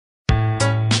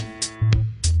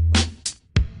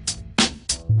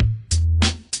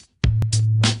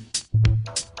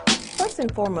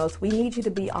and foremost, we need you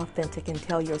to be authentic and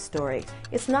tell your story.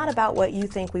 It's not about what you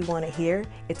think we want to hear,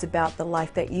 it's about the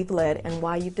life that you've led and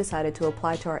why you've decided to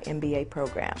apply to our MBA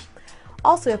program.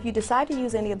 Also, if you decide to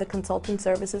use any of the consulting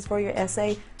services for your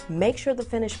essay, make sure the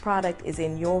finished product is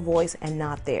in your voice and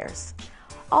not theirs.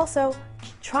 Also,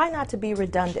 try not to be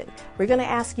redundant. We're going to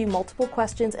ask you multiple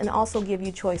questions and also give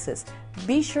you choices.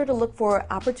 Be sure to look for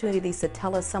opportunities to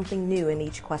tell us something new in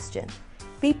each question.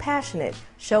 Be passionate,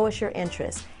 show us your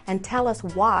interest, and tell us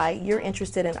why you're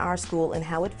interested in our school and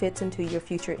how it fits into your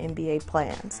future MBA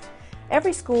plans.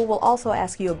 Every school will also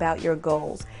ask you about your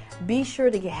goals. Be sure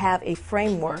to have a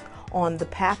framework on the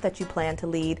path that you plan to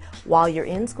lead while you're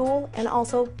in school and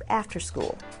also after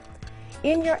school.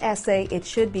 In your essay, it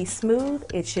should be smooth,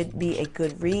 it should be a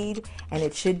good read, and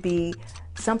it should be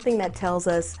something that tells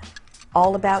us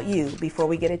all about you before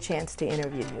we get a chance to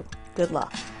interview you. Good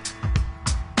luck.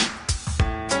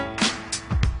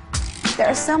 There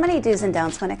are so many do's and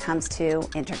don'ts when it comes to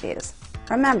interviews.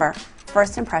 Remember,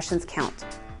 first impressions count.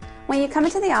 When you come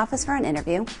into the office for an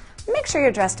interview, make sure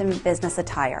you're dressed in business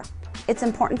attire. It's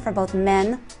important for both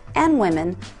men and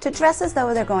women to dress as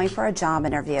though they're going for a job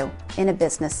interview in a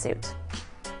business suit.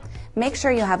 Make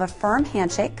sure you have a firm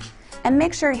handshake and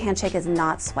make sure your handshake is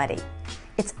not sweaty.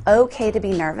 It's okay to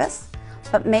be nervous,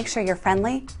 but make sure you're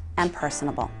friendly and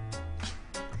personable.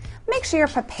 Make sure you're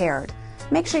prepared.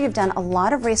 Make sure you've done a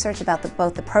lot of research about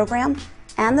both the program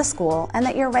and the school and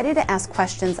that you're ready to ask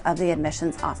questions of the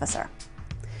admissions officer.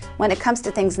 When it comes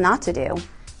to things not to do,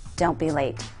 don't be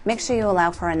late. Make sure you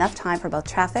allow for enough time for both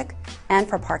traffic and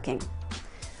for parking.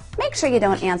 Make sure you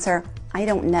don't answer, "I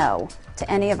don't know," to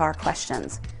any of our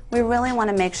questions. We really want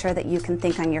to make sure that you can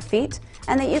think on your feet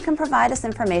and that you can provide us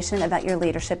information about your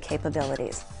leadership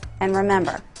capabilities. And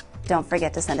remember, don't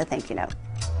forget to send a thank you note.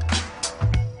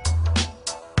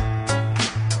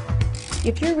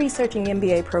 If you're researching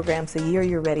MBA programs the year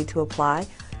you're ready to apply,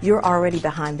 you're already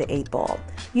behind the 8 ball.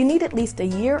 You need at least a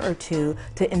year or two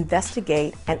to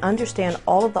investigate and understand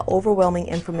all of the overwhelming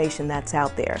information that's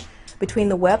out there. Between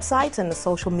the websites and the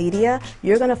social media,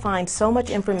 you're going to find so much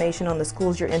information on the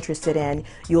schools you're interested in,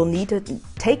 you'll need to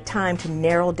take time to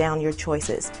narrow down your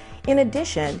choices. In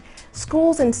addition,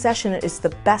 schools in session is the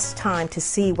best time to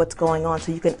see what's going on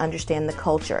so you can understand the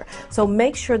culture. So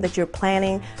make sure that you're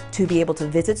planning to be able to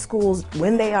visit schools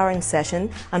when they are in session.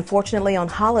 Unfortunately, on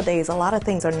holidays, a lot of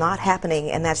things are not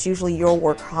happening, and that's usually your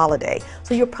work holiday.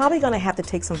 So you're probably going to have to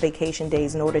take some vacation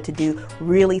days in order to do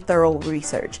really thorough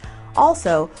research.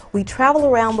 Also, we travel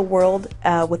around the world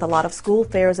with a lot of school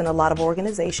fairs and a lot of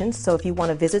organizations, so if you want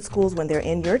to visit schools when they're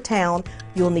in your town,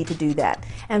 you'll need to do that.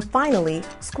 And finally,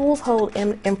 schools hold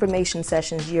information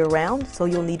sessions year-round, so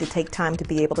you'll need to take time to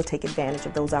be able to take advantage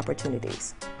of those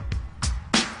opportunities.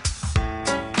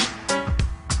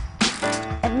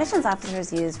 Admissions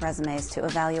officers use resumes to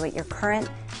evaluate your current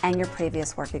and your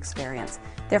previous work experience.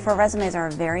 Therefore, resumes are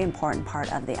a very important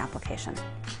part of the application.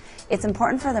 It's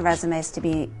important for the resumes to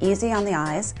be easy on the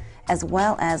eyes as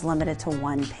well as limited to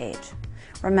one page.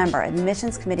 Remember,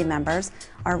 admissions committee members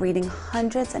are reading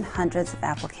hundreds and hundreds of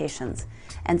applications,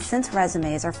 and since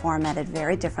resumes are formatted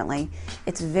very differently,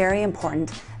 it's very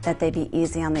important that they be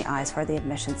easy on the eyes for the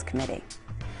admissions committee.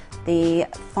 The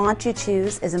font you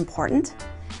choose is important,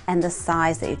 and the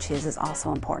size that you choose is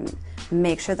also important.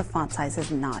 Make sure the font size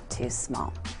is not too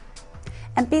small.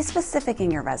 And be specific in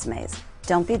your resumes.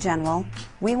 Don't be general.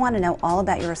 We want to know all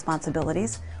about your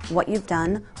responsibilities, what you've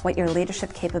done, what your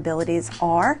leadership capabilities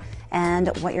are,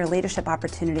 and what your leadership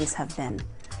opportunities have been.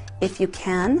 If you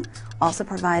can, also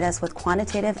provide us with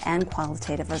quantitative and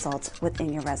qualitative results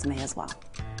within your resume as well.